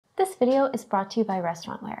This video is brought to you by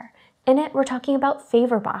Restaurantware. In it, we're talking about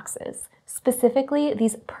favor boxes, specifically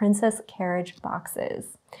these Princess Carriage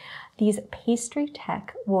boxes. These pastry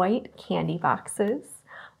tech white candy boxes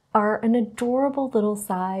are an adorable little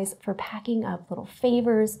size for packing up little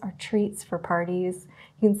favors or treats for parties.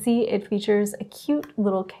 You can see it features a cute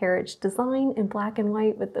little carriage design in black and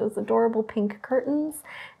white with those adorable pink curtains,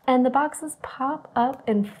 and the boxes pop up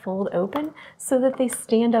and fold open so that they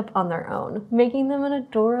stand up on their own, making them an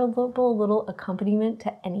adorable little accompaniment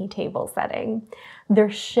to any table setting.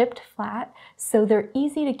 They're shipped flat, so they're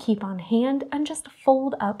easy to keep on hand and just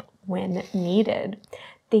fold up when needed.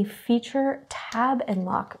 They feature tab and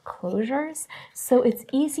lock closures, so it's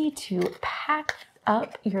easy to pack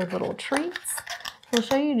up your little treats. I'll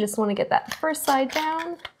show you, just want to get that first side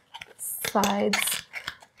down, sides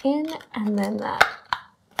in, and then that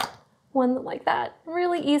one like that.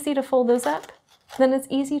 Really easy to fold those up. Then it's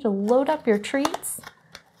easy to load up your treats,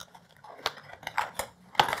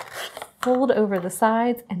 fold over the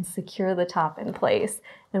sides, and secure the top in place.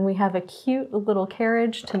 And we have a cute little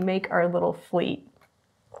carriage to make our little fleet.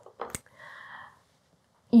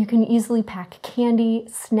 You can easily pack candy,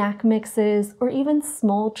 snack mixes, or even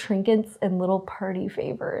small trinkets and little party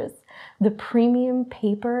favors. The premium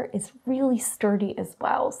paper is really sturdy as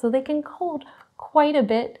well, so they can hold quite a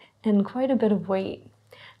bit and quite a bit of weight.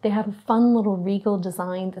 They have a fun little regal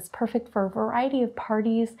design that's perfect for a variety of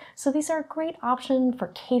parties, so these are a great option for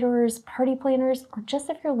caterers, party planners, or just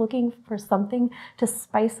if you're looking for something to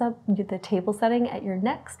spice up the table setting at your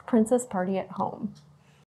next princess party at home.